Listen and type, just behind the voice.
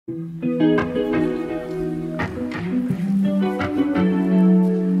In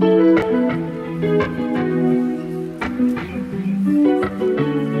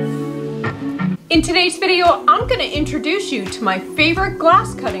today's video, I'm going to introduce you to my favorite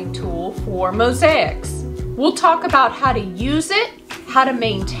glass cutting tool for mosaics. We'll talk about how to use it, how to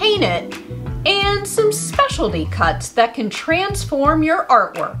maintain it, and some specialty cuts that can transform your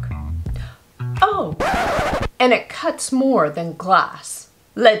artwork. Oh, and it cuts more than glass.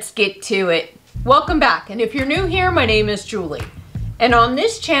 Let's get to it. Welcome back, and if you're new here, my name is Julie. And on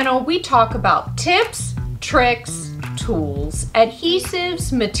this channel, we talk about tips, tricks, tools,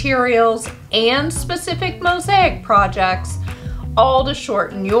 adhesives, materials, and specific mosaic projects, all to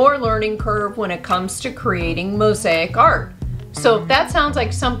shorten your learning curve when it comes to creating mosaic art. So if that sounds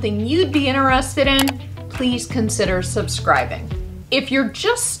like something you'd be interested in, please consider subscribing. If you're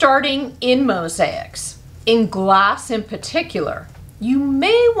just starting in mosaics, in glass in particular, you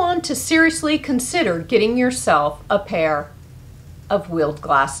may want to seriously consider getting yourself a pair of wheeled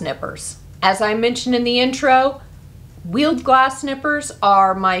glass nippers. As I mentioned in the intro, wheeled glass nippers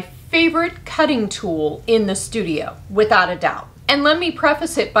are my favorite cutting tool in the studio, without a doubt. And let me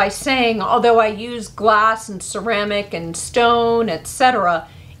preface it by saying, although I use glass and ceramic and stone, etc.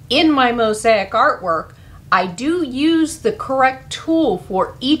 in my mosaic artwork, I do use the correct tool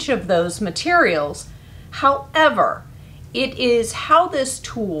for each of those materials. However, it is how this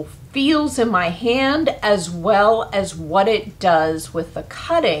tool feels in my hand as well as what it does with the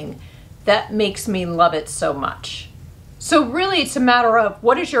cutting that makes me love it so much. So really it's a matter of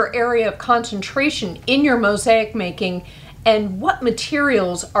what is your area of concentration in your mosaic making and what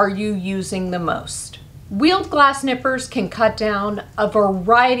materials are you using the most. Wheeled glass nippers can cut down a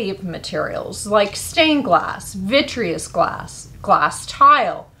variety of materials like stained glass, vitreous glass, glass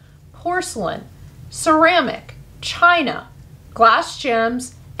tile, porcelain, ceramic, china, glass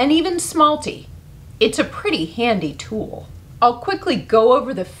gems, and even smalty. It's a pretty handy tool. I'll quickly go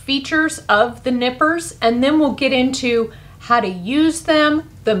over the features of the nippers and then we'll get into how to use them,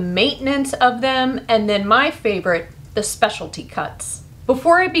 the maintenance of them, and then my favorite, the specialty cuts.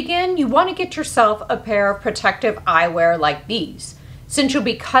 Before I begin, you want to get yourself a pair of protective eyewear like these, since you'll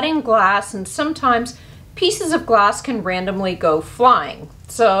be cutting glass and sometimes pieces of glass can randomly go flying.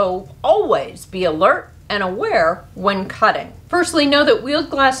 So always be alert and aware when cutting. Firstly, know that wheeled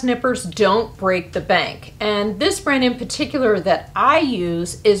glass nippers don't break the bank, and this brand in particular that I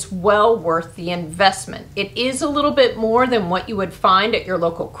use is well worth the investment. It is a little bit more than what you would find at your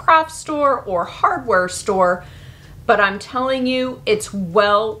local craft store or hardware store, but I'm telling you, it's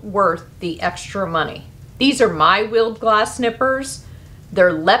well worth the extra money. These are my wheeled glass nippers.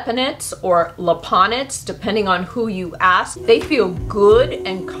 They're Lepinets or Laponets, depending on who you ask. They feel good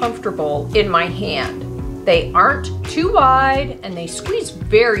and comfortable in my hand. They aren't too wide and they squeeze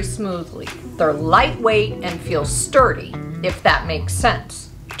very smoothly. They're lightweight and feel sturdy, if that makes sense.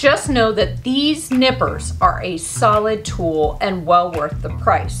 Just know that these nippers are a solid tool and well worth the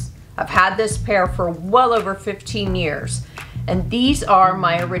price. I've had this pair for well over 15 years, and these are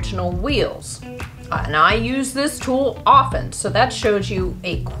my original wheels. And I use this tool often, so that shows you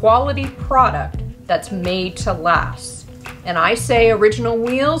a quality product that's made to last. And I say original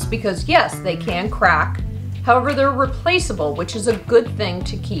wheels because yes, they can crack. However, they're replaceable, which is a good thing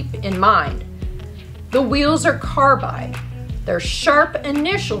to keep in mind. The wheels are carbide. They're sharp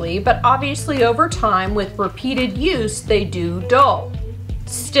initially, but obviously over time with repeated use, they do dull.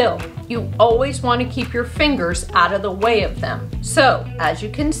 Still, you always want to keep your fingers out of the way of them. So, as you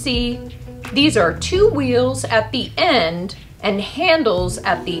can see, these are two wheels at the end and handles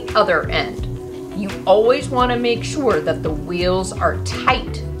at the other end. You always want to make sure that the wheels are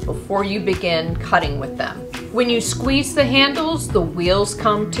tight before you begin cutting with them. When you squeeze the handles, the wheels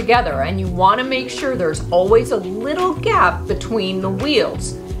come together, and you want to make sure there's always a little gap between the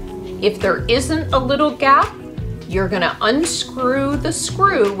wheels. If there isn't a little gap, you're going to unscrew the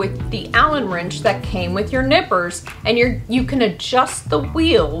screw with the Allen wrench that came with your nippers, and you can adjust the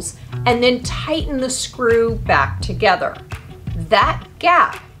wheels and then tighten the screw back together. That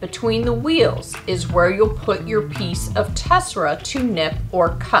gap between the wheels is where you'll put your piece of tessera to nip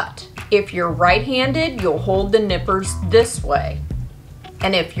or cut. If you're right-handed, you'll hold the nippers this way.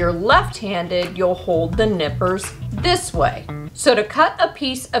 And if you're left-handed, you'll hold the nippers this way. So to cut a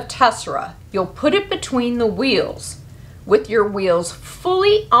piece of tessera, you'll put it between the wheels with your wheels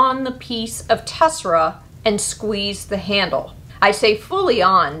fully on the piece of tessera and squeeze the handle. I say fully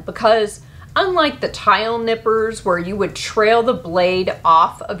on because unlike the tile nippers where you would trail the blade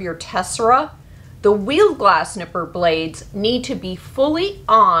off of your tessera, the wheeled glass nipper blades need to be fully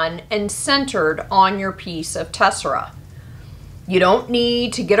on and centered on your piece of tessera. You don't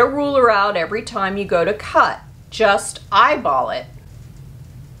need to get a ruler out every time you go to cut. Just eyeball it.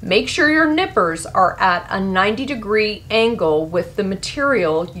 Make sure your nippers are at a 90-degree angle with the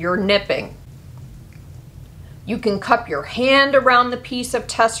material you're nipping. You can cup your hand around the piece of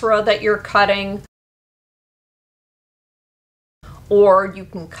tessera that you're cutting, or you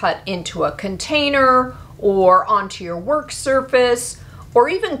can cut into a container or onto your work surface, or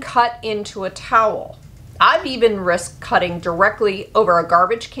even cut into a towel. I've even risked cutting directly over a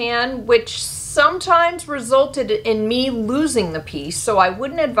garbage can, which sometimes resulted in me losing the piece, so I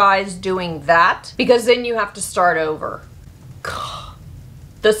wouldn't advise doing that because then you have to start over.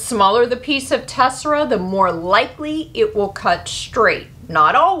 The smaller the piece of tessera, the more likely it will cut straight.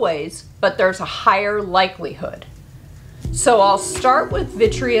 Not always, but there's a higher likelihood. So I'll start with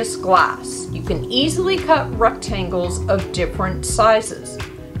vitreous glass. You can easily cut rectangles of different sizes.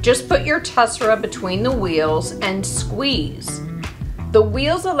 Just put your tessera between the wheels and squeeze. The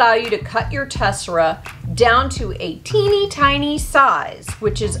wheels allow you to cut your tessera down to a teeny tiny size,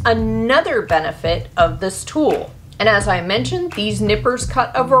 which is another benefit of this tool. And as I mentioned, these nippers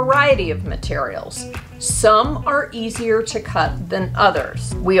cut a variety of materials. Some are easier to cut than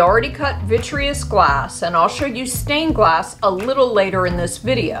others. We already cut vitreous glass, and I'll show you stained glass a little later in this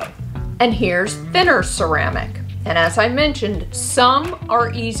video. And here's thinner ceramic. And as I mentioned, some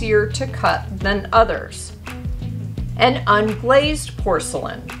are easier to cut than others. And unglazed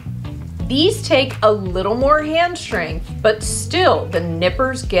porcelain. These take a little more hand strength, but still the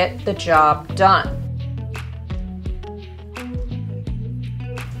nippers get the job done.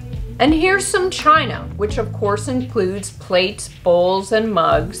 And here's some china, which of course includes plates, bowls, and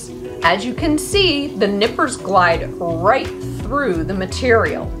mugs. As you can see, the nippers glide right through the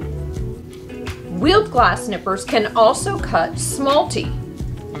material. Wheeled glass nippers can also cut smalty.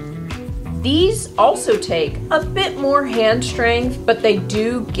 These also take a bit more hand strength, but they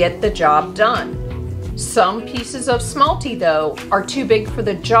do get the job done. Some pieces of smalty, though, are too big for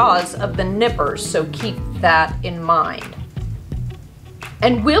the jaws of the nippers, so keep that in mind.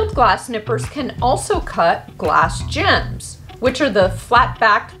 And wheeled glass nippers can also cut glass gems, which are the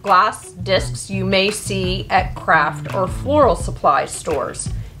flat-backed glass discs you may see at craft or floral supply stores.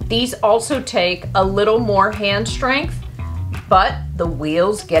 These also take a little more hand strength, but the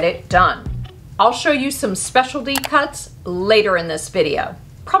wheels get it done. I'll show you some specialty cuts later in this video.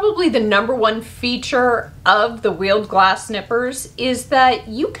 Probably the #1 feature of the wheeled glass nippers is that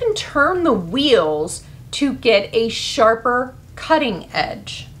you can turn the wheels to get a sharper cutting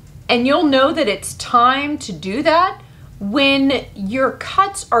edge. And you'll know that it's time to do that when your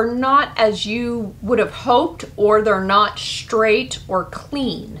cuts are not as you would have hoped, or they're not straight or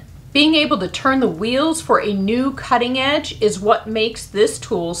clean. Being able to turn the wheels for a new cutting edge is what makes this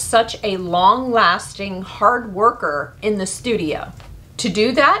tool such a long-lasting hard worker in the studio. To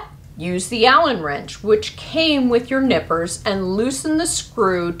do that, use the Allen wrench, which came with your nippers, and loosen the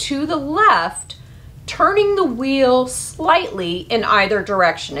screw to the left, turning the wheel slightly in either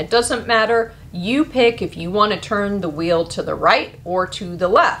direction. It doesn't matter. You pick if you want to turn the wheel to the right or to the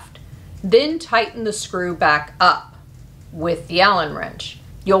left. Then tighten the screw back up with the Allen wrench.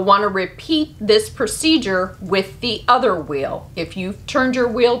 You'll want to repeat this procedure with the other wheel. If you've turned your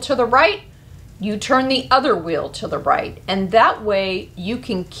wheel to the right, you turn the other wheel to the right, and that way you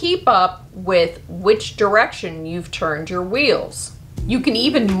can keep up with which direction you've turned your wheels. You can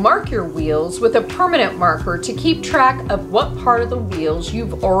even mark your wheels with a permanent marker to keep track of what part of the wheels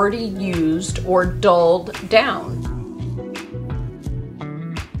you've already used or dulled down.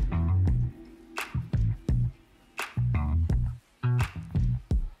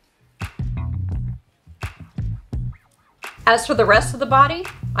 As for the rest of the body,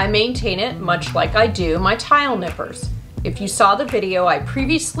 I maintain it much like I do my tile nippers. If you saw the video I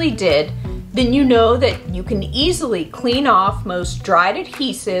previously did, then you know that you can easily clean off most dried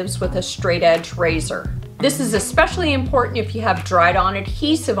adhesives with a straight edge razor. This is especially important if you have dried on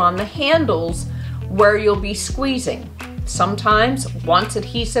adhesive on the handles where you'll be squeezing. Sometimes, once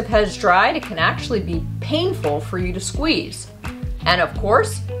adhesive has dried, it can actually be painful for you to squeeze. And of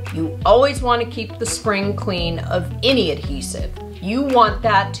course, you always want to keep the spring clean of any adhesive. You want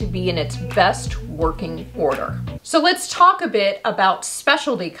that to be in its best working order. So let's talk a bit about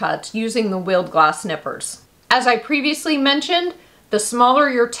specialty cuts using the wheeled glass nippers. As I previously mentioned, the smaller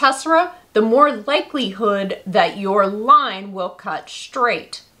your tessera, the more likelihood that your line will cut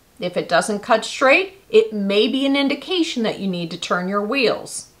straight. If it doesn't cut straight, it may be an indication that you need to turn your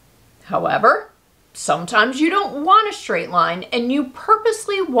wheels. However, sometimes you don't want a straight line and you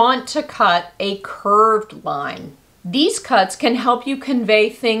purposely want to cut a curved line. These cuts can help you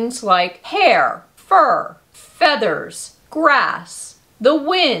convey things like hair, fur, feathers, grass, the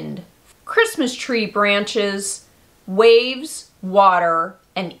wind, Christmas tree branches, waves, water,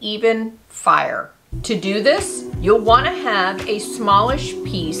 and even fire. To do this, you'll want to have a smallish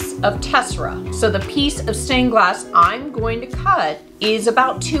piece of TESSERA. So the piece of stained glass I'm going to cut is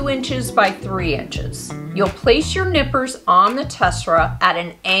about 2 inches by 3 inches. You'll place your nippers on the TESSERA at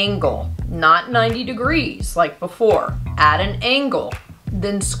an angle, not 90 degrees like before, at an angle,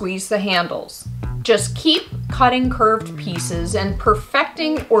 then squeeze the handles. Just keep cutting curved pieces and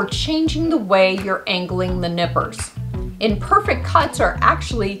perfecting or changing the way you're angling the nippers. Imperfect cuts are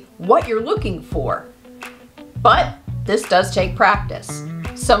actually what you're looking for, but this does take practice.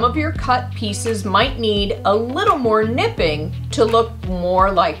 Some of your cut pieces might need a little more nipping to look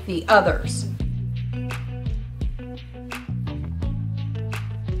more like the others.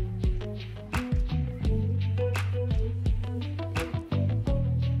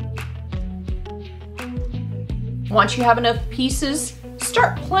 Once you have enough pieces,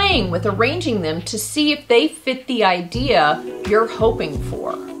 start playing with arranging them to see if they fit the idea you're hoping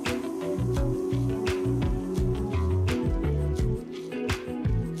for.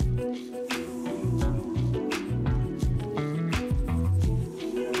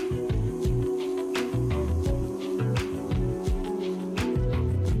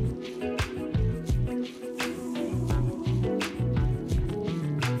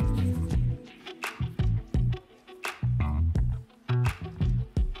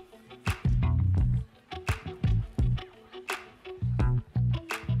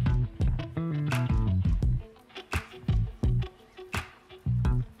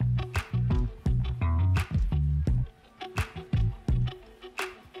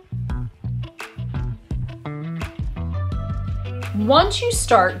 Once you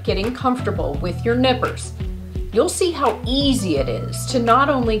start getting comfortable with your nippers, you'll see how easy it is to not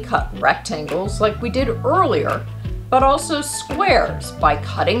only cut rectangles like we did earlier, but also squares by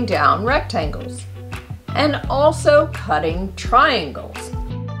cutting down rectangles, and also cutting triangles.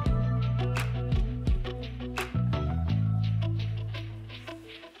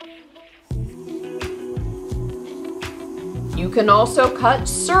 You can also cut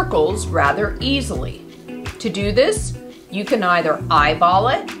circles rather easily. To do this, you can either eyeball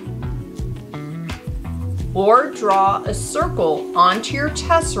it or draw a circle onto your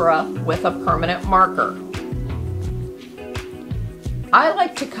TESSERA with a permanent marker. I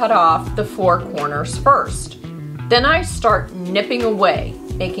like to cut off the 4 corners first. Then I start nipping away,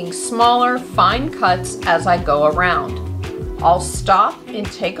 making smaller, fine cuts as I go around. I'll stop and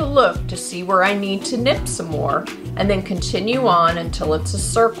take a look to see where I need to nip some more, and then continue on until it's a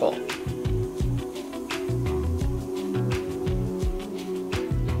circle.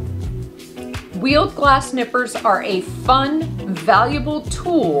 Wheeled glass nippers are a fun, valuable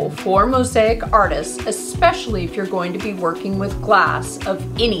tool for mosaic artists, especially if you're going to be working with glass of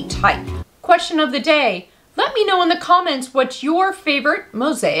any type. Question of the day, let me know in the comments what's your favorite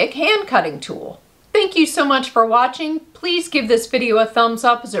mosaic hand cutting tool. Thank you so much for watching. Please give this video a thumbs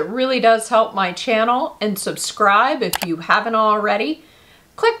up as it really does help my channel, and subscribe if you haven't already.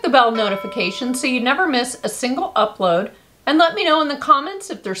 Click the bell notification so you never miss a single upload. And let me know in the comments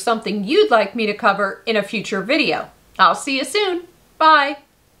if there's something you'd like me to cover in a future video. I'll see you soon. Bye.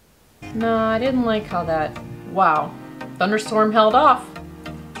 No, I didn't like how that, wow, thunderstorm held off.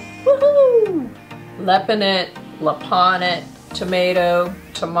 Woohoo! Lepinate, laponate, tomato,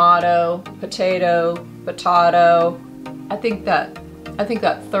 tomato, potato, potato. I think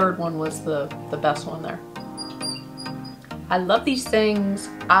that third one was the best one there. I love these things.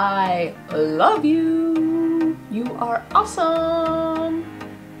 I love you. You are awesome!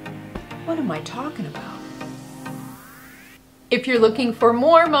 What am I talking about? If you're looking for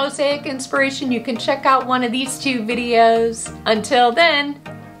more mosaic inspiration, you can check out one of these 2 videos. Until then,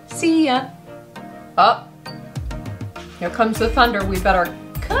 see ya! Oh, here comes the thunder. We better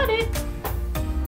cut it.